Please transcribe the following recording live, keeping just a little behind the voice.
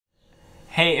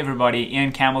Hey everybody,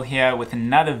 Iain Campbell here with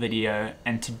another video,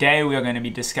 and today we are going to be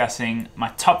discussing my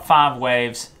top 5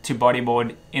 waves to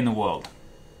bodyboard in the world.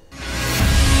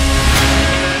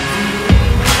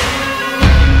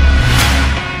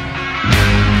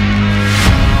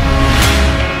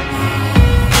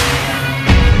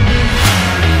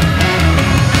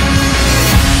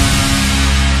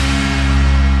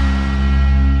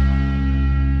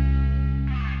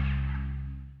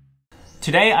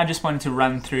 Today I just wanted to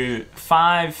run through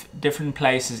 5 different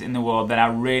places in the world that I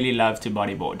really love to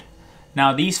bodyboard.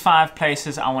 Now these 5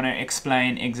 places I want to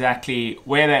explain exactly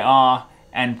where they are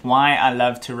and why I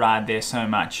love to ride there so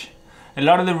much. A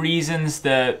lot of the reasons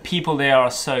the people there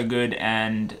are so good,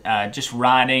 and just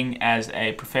riding as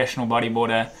a professional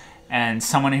bodyboarder and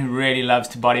someone who really loves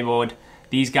to bodyboard,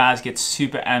 these guys get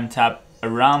super amped up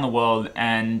around the world,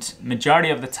 and majority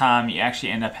of the time you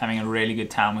actually end up having a really good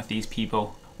time with these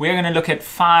people. We're going to look at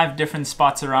 5 different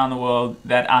spots around the world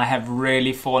that I have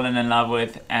really fallen in love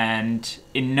with, and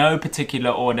in no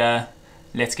particular order,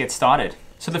 let's get started.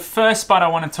 So the first spot I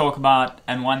want to talk about,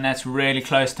 and one that's really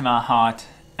close to my heart,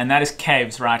 and that is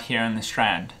Caves right here in the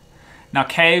Strand. Now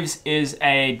Caves is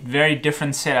a very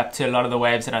different setup to a lot of the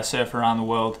waves that I surf around the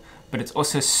world, but it's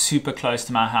also super close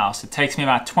to my house. It takes me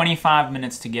about 25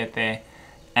 minutes to get there,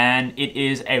 and it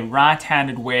is a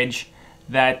right-handed wedge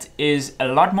that is a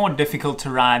lot more difficult to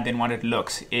ride than what it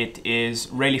looks. It is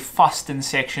really fast in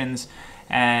sections,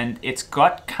 and it's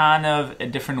got kind of a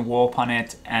different warp on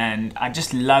it, and I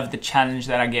just love the challenge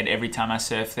that I get every time I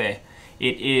surf there.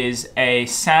 It is a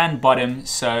sand bottom,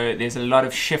 so there's a lot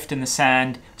of shift in the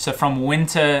sand. So from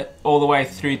winter all the way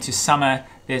through to summer,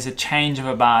 there's a change of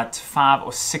about 5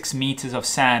 or 6 meters of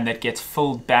sand that gets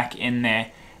filled back in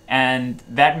there, and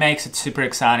that makes it super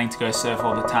exciting to go surf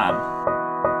all the time.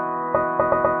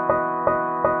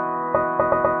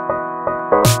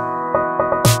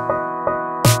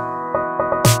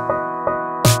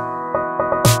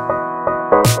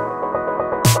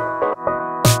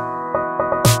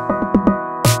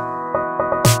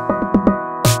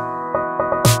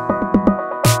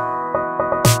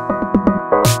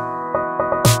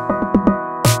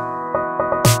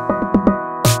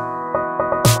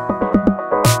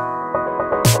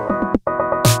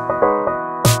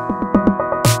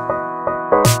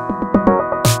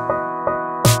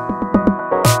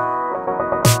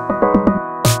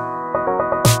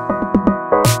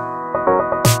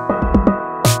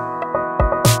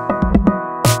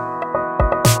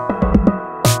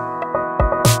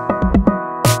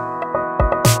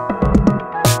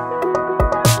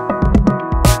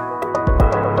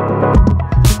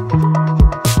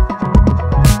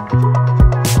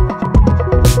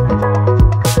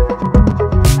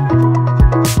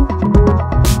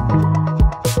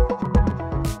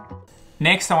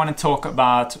 Next I want to talk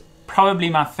about probably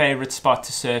my favorite spot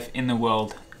to surf in the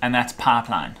world, and that's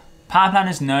Pipeline. Pipeline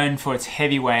is known for its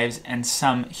heavy waves and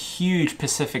some huge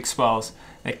Pacific swells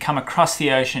that come across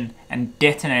the ocean and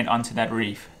detonate onto that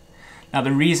reef. Now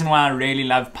the reason why I really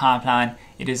love Pipeline,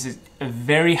 it is a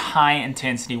very high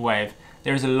intensity wave.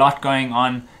 There is a lot going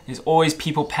on, there's always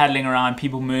people paddling around,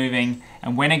 people moving,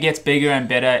 and when it gets bigger and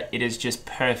better, it is just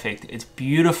perfect. It's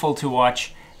beautiful to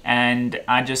watch, and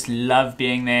I just love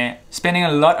being there. Spending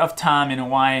a lot of time in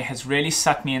Hawaii has really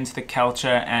sucked me into the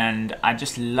culture, and I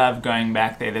just love going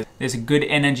back there. There's a good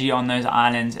energy on those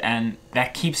islands, and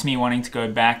that keeps me wanting to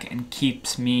go back and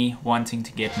keeps me wanting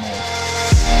to get more.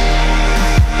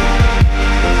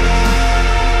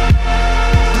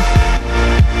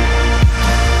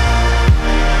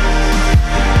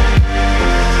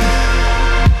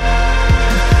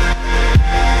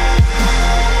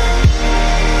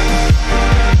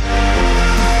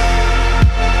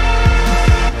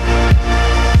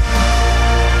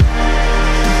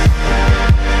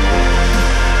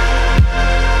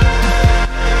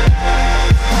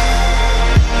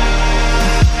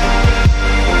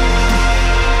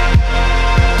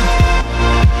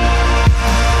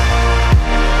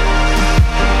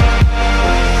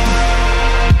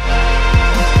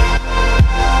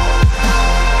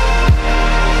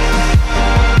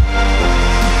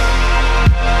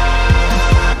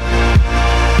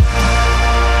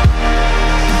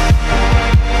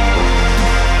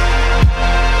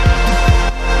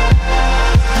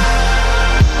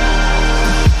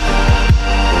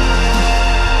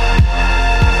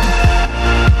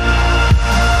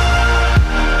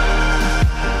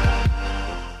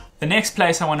 The next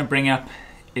place I want to bring up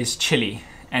is Chile,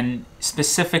 and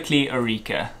specifically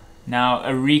Arica. Now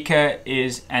Arica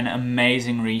is an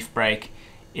amazing reef break.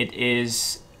 It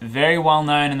is very well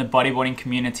known in the bodyboarding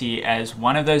community as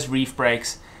one of those reef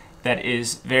breaks that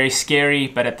is very scary,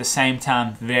 but at the same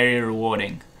time very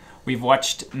rewarding. We've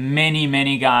watched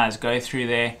many guys go through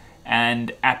there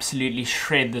and absolutely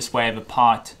shred this wave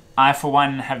apart. I for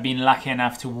one have been lucky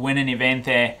enough to win an event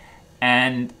there,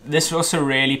 and this also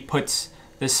really puts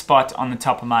this spot on the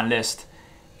top of my list.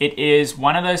 It is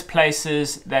one of those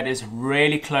places that is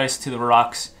really close to the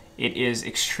rocks. It is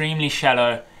extremely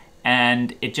shallow,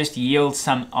 and it just yields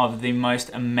some of the most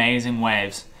amazing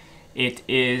waves. It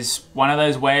is one of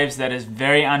those waves that is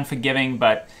very unforgiving,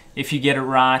 but if you get it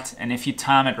right and if you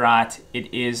time it right,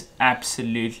 it is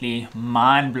absolutely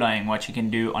mind-blowing what you can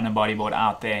do on a bodyboard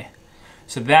out there.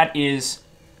 So that is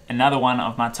another one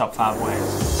of my top 5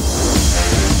 waves.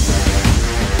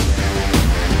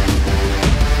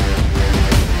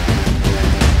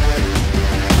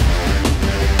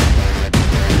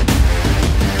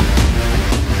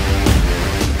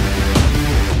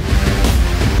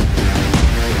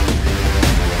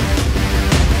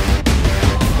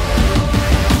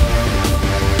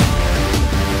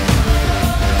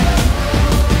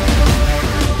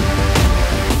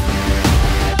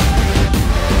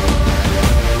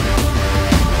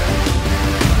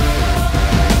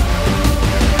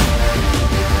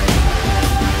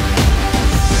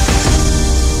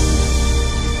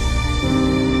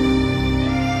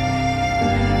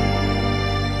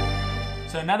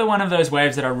 Another one of those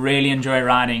waves that I really enjoy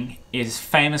riding is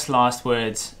Famous Last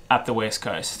Words up the west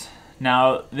coast.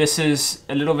 Now this is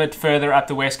a little bit further up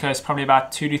the west coast, probably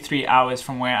about 2 to 3 hours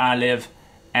from where I live,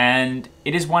 and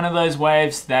it is one of those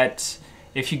waves that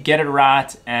if you get it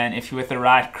right and if you're with the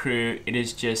right crew, it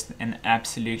is just an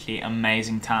absolutely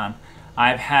amazing time.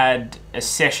 I've had a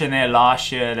session there last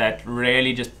year that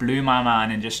really just blew my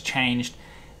mind and just changed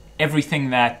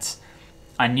everything that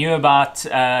I knew about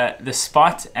the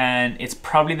spot, and it's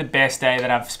probably the best day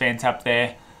that I've spent up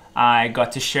there. I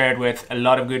got to share it with a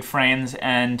lot of good friends,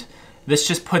 and this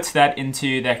just puts that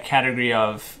into that category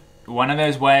of one of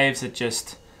those waves that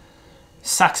just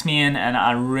sucks me in, and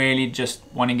I really just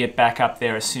want to get back up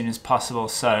there as soon as possible.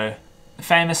 So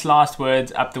Famous Last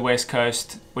Words up the west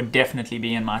coast would definitely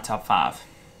be in my top 5.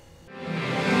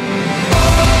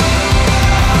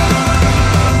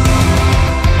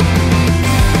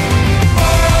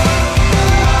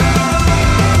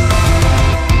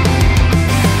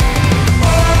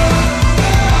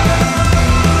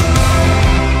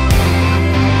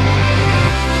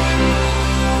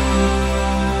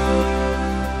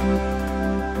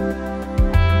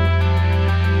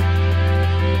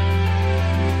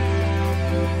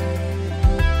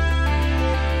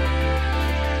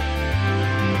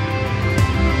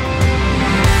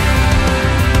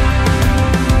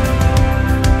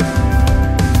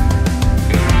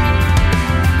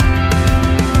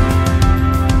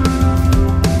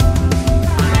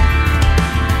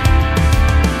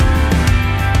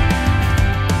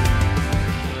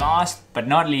 But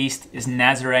not least is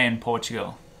Nazaré in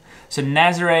Portugal. So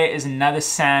Nazaré is another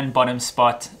sand bottom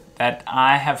spot that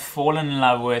I have fallen in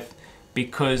love with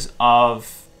because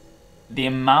of the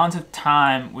amount of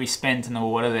time we spent in the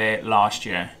water there last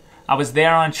year. I was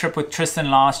there on a trip with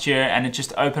Tristan last year, and it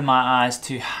just opened my eyes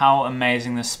to how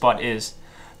amazing this spot is.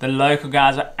 The local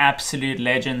guys are absolute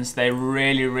legends. They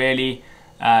really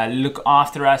look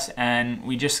after us, and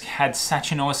we just had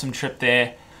such an awesome trip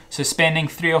there. So spending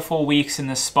 3 or 4 weeks in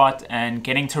this spot and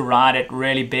getting to ride it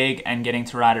really big and getting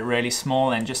to ride it really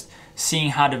small, and just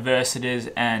seeing how diverse it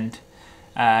is, and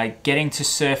getting to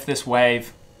surf this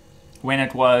wave when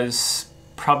it was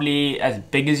probably as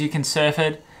big as you can surf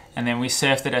it, and then we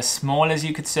surfed it as small as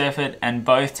you could surf it, and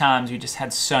both times we just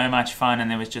had so much fun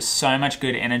and there was just so much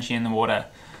good energy in the water.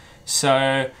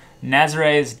 So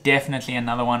Nazaré is definitely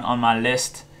another one on my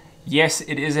list. Yes,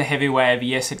 it is a heavy wave.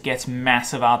 Yes, it gets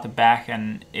massive out the back,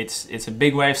 and it's a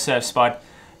big wave surf spot,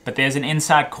 but there's an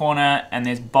inside corner and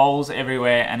there's bowls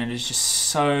everywhere, and it is just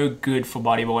so good for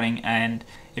bodyboarding. And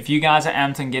if you guys are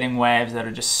amped on getting waves that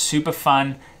are just super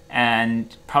fun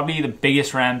and probably the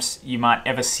biggest ramps you might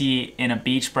ever see in a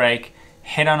beach break,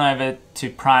 head on over to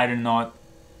Praia do Norte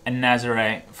and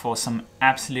Nazaré for some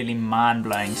absolutely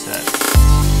mind-blowing surf.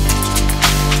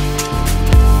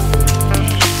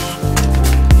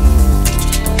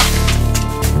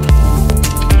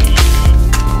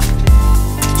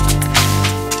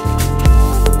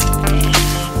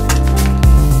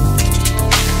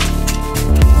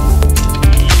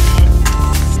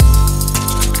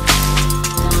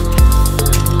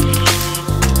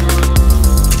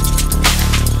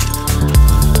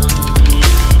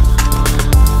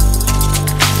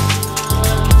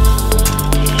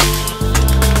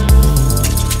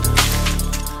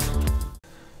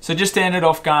 So just to end it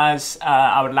off, guys,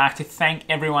 I would like to thank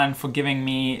everyone for giving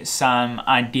me some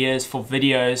ideas for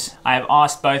videos. I have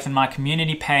asked both in my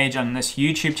community page on this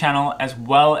YouTube channel as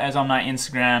well as on my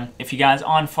Instagram. If you guys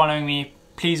aren't following me,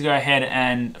 please go ahead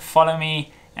and follow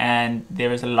me, and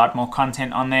there is a lot more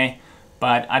content on there.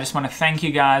 But I just want to thank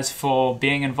you guys for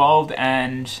being involved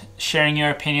and sharing your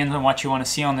opinions on what you want to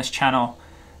see on this channel.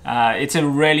 It's a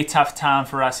really tough time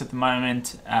for us at the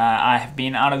moment. I have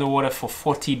been out of the water for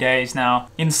 40 days now.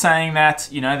 In saying that,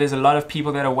 you know, there's a lot of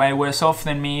people that are way worse off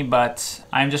than me, but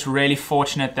I'm just really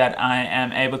fortunate that I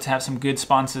am able to have some good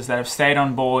sponsors that have stayed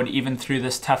on board even through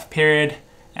this tough period.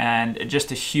 And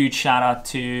just a huge shout out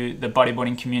to the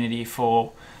bodyboarding community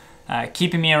for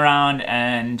keeping me around,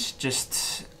 and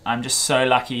I'm just so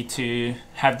lucky to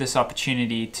have this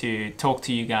opportunity to talk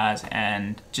to you guys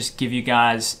and just give you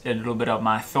guys a little bit of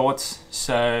my thoughts.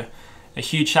 So a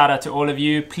huge shout out to all of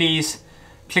you. Please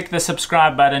click the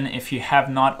subscribe button if you have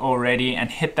not already, and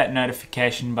hit that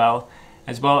notification bell,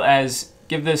 as well as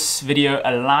give this video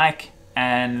a like,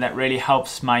 and that really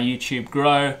helps my YouTube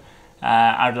grow.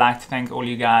 I'd like to thank all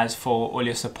you guys for all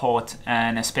your support,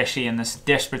 and especially in this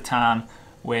desperate time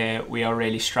where we are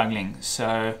really struggling.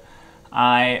 So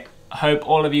I hope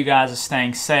all of you guys are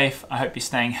staying safe. I hope you're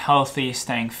staying healthy,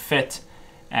 staying fit,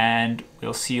 and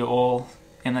we'll see you all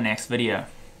in the next video.